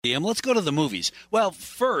Let's go to the movies. Well,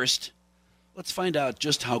 first, let's find out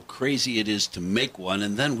just how crazy it is to make one,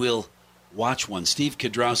 and then we'll watch one. Steve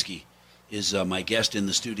Kedrowski is my guest in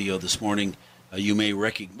the studio this morning. You may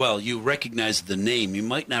you recognize the name. You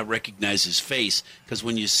might not recognize his face, because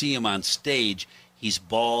when you see him on stage, he's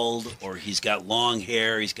bald or he's got long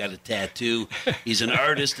hair, he's got a tattoo. He's an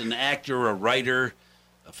artist, an actor, a writer,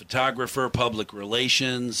 a photographer, public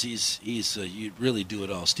relations. You really do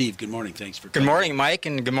it all. Steve, good morning. Thanks for coming. Good morning, Mike,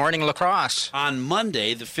 and good morning, La Crosse. On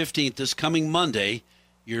Monday, the 15th, this coming Monday,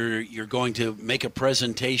 you're going to make a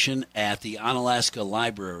presentation at the Onalaska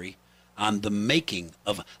Library on the making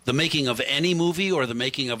of any movie or the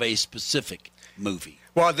making of a specific movie.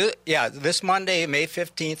 Well, this Monday, May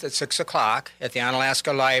 15th at 6 o'clock at the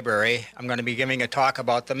Onalaska Library, I'm going to be giving a talk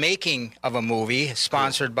about the making of a movie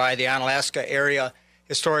sponsored by the Onalaska Area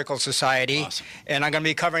Historical Society. Awesome. And I'm going to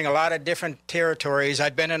be covering a lot of different territories.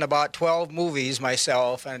 I've been in about 12 movies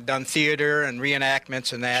myself and done theater and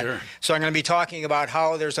reenactments and that. Sure. So I'm going to be talking about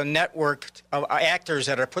how there's a network of actors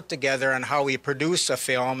that are put together and how we produce a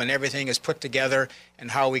film and everything is put together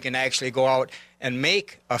and how we can actually go out and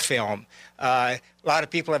make a film. A lot of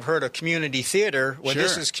people have heard of community theater. Well, Sure.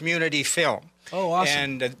 This is community film. Oh, awesome.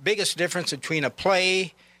 And the biggest difference between a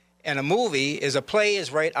play and a movie is a play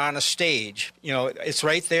is right on a stage. You know, it's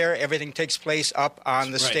right there. Everything takes place up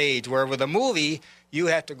on the stage. Where with a movie, you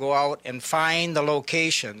have to go out and find the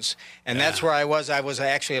locations. And that's where I was. I was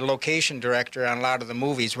actually a location director on a lot of the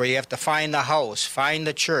movies, where you have to find the house, find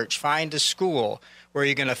the church, find the school, where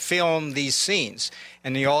you're going to film these scenes.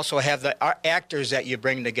 And you also have the actors that you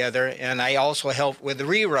bring together. And I also help with the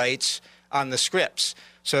rewrites on the scripts.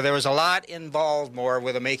 So there was a lot involved more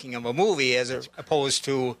with the making of a movie as opposed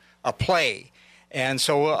to a play. And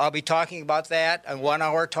so I'll be talking about that, a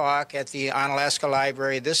 1-hour talk at the Onalaska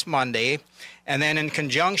Library this Monday. And then in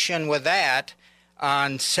conjunction with that,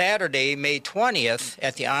 on Saturday, May 20th,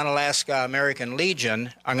 at the Onalaska American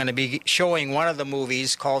Legion, I'm going to be showing one of the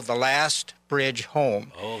movies called The Last Bridge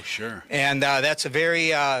Home. Oh, sure. And that's a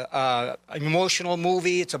very emotional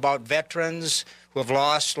movie. It's about veterans who have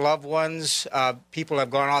lost loved ones. People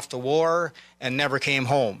have gone off to war and never came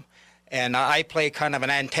home. And I play kind of an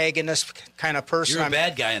antagonist kind of person. You're a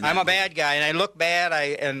bad guy in that I'm a movie. bad guy, and I look bad.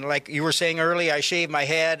 And like you were saying earlier, I shaved my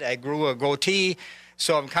head. I grew a goatee.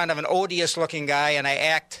 So I'm kind of an odious-looking guy, and I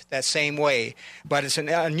act that same way. But it's an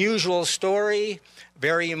unusual story,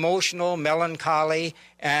 very emotional, melancholy,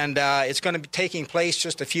 and it's going to be taking place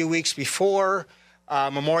just a few weeks before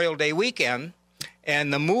Memorial Day weekend.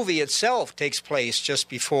 And the movie itself takes place just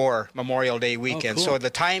before Memorial Day weekend. Oh, cool. So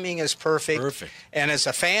the timing is perfect. Perfect. And And it's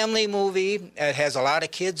a family movie. It has a lot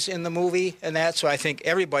of kids in the movie and that, so I think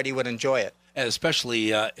everybody would enjoy it.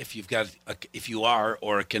 especially if you are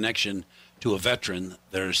or a connection to a veteran,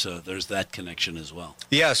 there's that connection as well.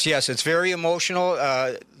 Yes, it's very emotional.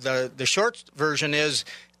 The short version is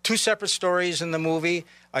two separate stories in the movie.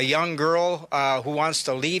 A young girl who wants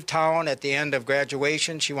to leave town at the end of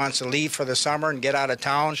graduation. She wants to leave for the summer and get out of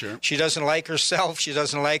town. Sure. She doesn't like herself. She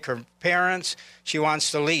doesn't like her parents. She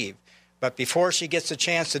wants to leave. But before she gets a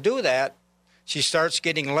chance to do that, she starts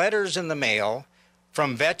getting letters in the mail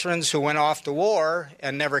from veterans who went off to war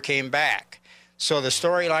and never came back. So the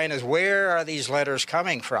storyline is, where are these letters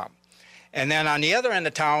coming from? And then on the other end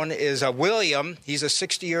of town is William. He's a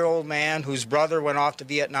 60-year-old man whose brother went off to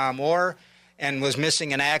Vietnam War and was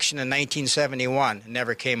missing in action in 1971 and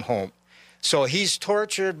never came home. So he's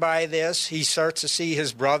tortured by this. He starts to see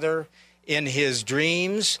his brother in his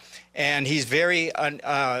dreams, and he's very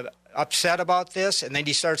upset about this. And then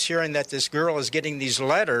he starts hearing that this girl is getting these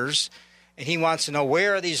letters, and he wants to know,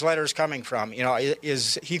 where are these letters coming from? You know,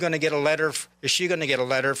 is he going to get a letter? Is she going to get a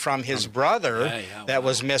letter from his brother that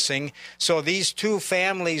was missing? So these two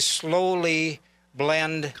families slowly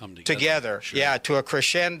blend together. Sure. Yeah, to a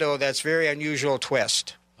crescendo that's very unusual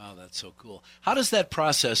twist. Wow, that's so cool. How does that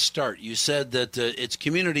process start? You said that it's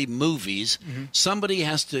community movies. Mm-hmm. Somebody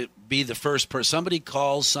has to be the first person. Somebody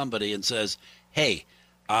calls somebody and says, hey,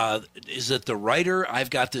 is it the writer? I've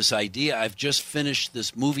got this idea. I've just finished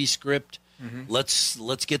this movie script. Mm-hmm.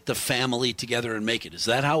 Let's get the family together and make it. Is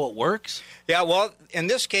that how it works? Yeah, well, in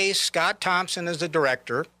this case, Scott Thompson is the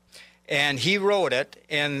director, and he wrote it.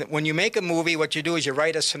 And when you make a movie, what you do is you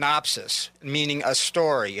write a synopsis, meaning a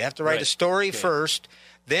story. You have to write a story first,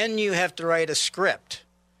 then you have to write a script.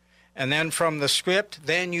 And then from the script,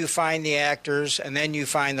 then you find the actors, and then you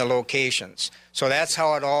find the locations. So that's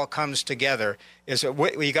how it all comes together. Is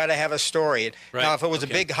you got to have a story. Right. Now, if it was a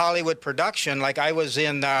big Hollywood production, like I was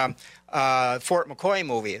in Fort McCoy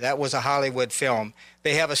movie. That was a Hollywood film.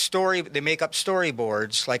 They have a story. They make up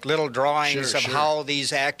storyboards, like little drawings of how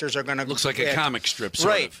these actors are going to. Looks like a comic strip,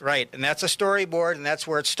 sort of. Right. And that's a storyboard, and that's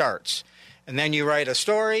where it starts. And then you write a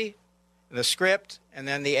story, the script, and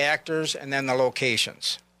then the actors, and then the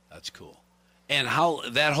locations. That's cool. And how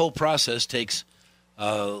that whole process takes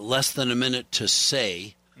less than a minute to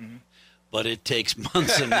say, but it takes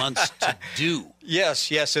months and months to do. Yes,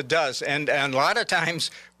 it does. And a lot of times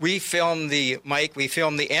we film the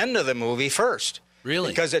end of the movie first.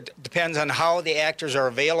 Really? Because it depends on how the actors are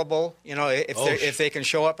available, if they can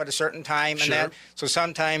show up at a certain time and that. So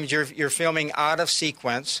sometimes you're filming out of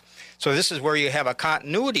sequence. So this is where you have a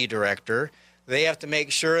continuity director. They have to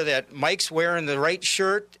make sure that Mike's wearing the right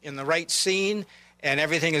shirt in the right scene and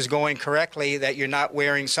everything is going correctly, that you're not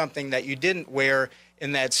wearing something that you didn't wear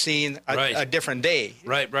in that scene a different day.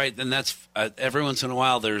 Right. And that's every once in a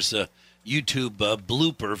while there's YouTube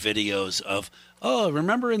blooper videos of,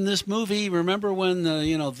 remember in this movie, remember when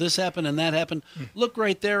this happened and that happened? Look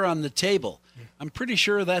right there on the table. I'm pretty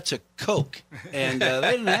sure that's a Coke. And they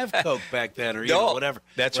didn't have Coke back then or whatever.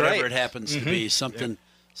 That's whatever right. it happens to be, something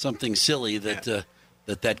silly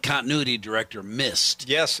that continuity director missed.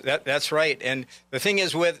 Yes, that's right. And the thing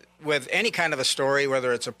is with any kind of a story,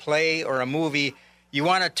 whether it's a play or a movie, you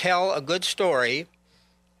want to tell a good story,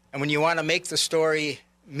 and when you want to make the story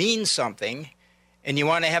mean something, and you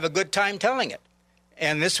want to have a good time telling it.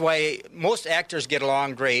 And this way, most actors get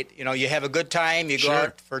along great. You have a good time, you go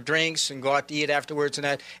out for drinks and go out to eat afterwards and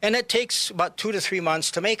that. And it takes about 2 to 3 months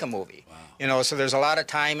to make a movie. Wow. So there's a lot of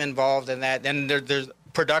time involved in that. Then there's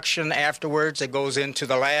production afterwards that goes into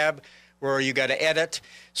the lab where you got to edit.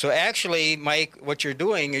 So actually, Mike, what you're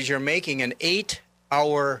doing is you're making an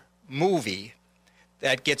 8-hour movie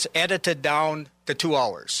that gets edited down to 2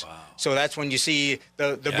 hours. Wow. So that's when you see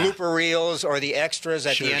the blooper reels or the extras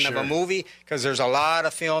at the end of a movie, because there's a lot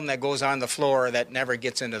of film that goes on the floor that never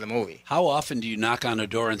gets into the movie. How often do you knock on a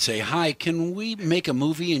door and say, "Hi, can we make a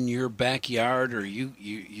movie in your backyard?" Or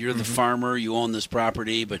you're the farmer, you own this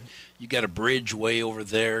property, but you got a bridge way over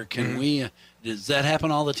there. Can we? Does that happen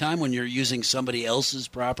all the time when you're using somebody else's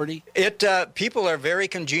property? People are very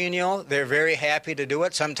congenial. They're very happy to do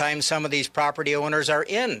it. Sometimes some of these property owners are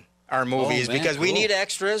in our movies because we need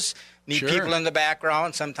extras, need people in the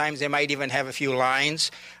background. Sometimes they might even have a few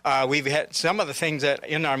lines. We've had some of the things that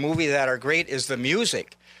in our movie that are great is the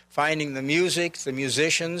music. Finding the music, the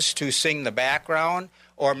musicians to sing the background,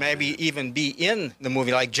 or maybe even be in the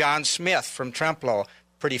movie, like John Smith from Trempealeau.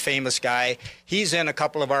 Pretty famous guy. He's in a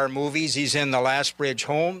couple of our movies. He's in The Last Bridge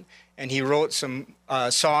Home, and he wrote some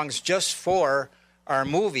songs just for our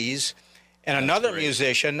movies. And another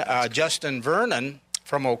musician, Justin Vernon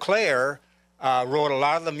from Eau Claire, wrote a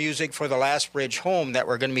lot of the music for The Last Bridge Home that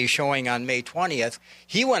we're going to be showing on May 20th.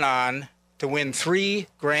 He went on to win 3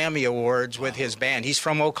 Grammy Awards with his band. He's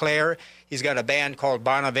from Eau Claire. He's got a band called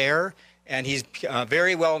Bon Iver, and he's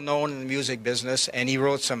very well known in the music business, and he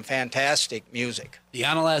wrote some fantastic music. The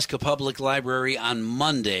Onalaska Public Library on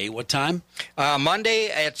Monday. What time? Monday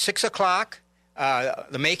at 6 o'clock.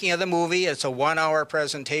 The making of the movie. It's a 1-hour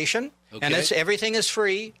presentation, and everything is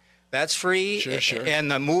free. That's free. Sure. And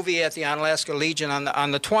the movie at the Onalaska Legion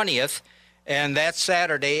on the 20th, and that's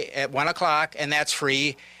Saturday at 1 o'clock, and that's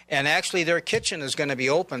free. And actually, their kitchen is going to be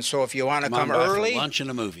open, so if you want to come early, for lunch and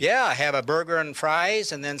a movie. Yeah, have a burger and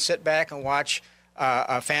fries, and then sit back and watch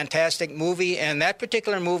a fantastic movie. And that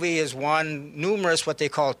particular movie has won numerous what they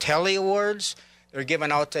call Telly Awards. They're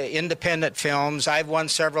given out to independent films. I've won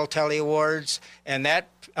several Telly Awards, and that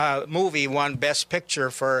movie won Best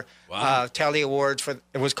Picture for Telly Awards.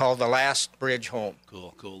 It was called The Last Bridge Home.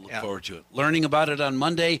 Cool. Look forward to it. Learning about it on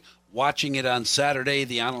Monday, watching it on Saturday,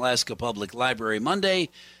 the Onalaska Public Library Monday,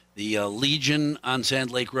 the Legion on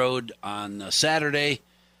Sand Lake Road on Saturday.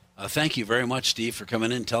 Thank you very much, Steve, for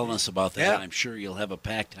coming in and telling us about that. Yeah. I'm sure you'll have a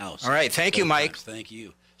packed house. All right. Thank you, Mike. Thank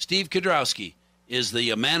you. Steve Kedrowski is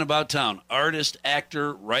the man about town, artist,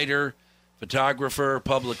 actor, writer, photographer,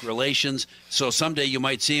 public relations. So someday you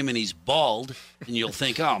might see him and he's bald, and you'll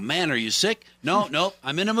think, "Oh, man, are you sick?" No,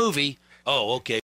 I'm in a movie. Oh, okay.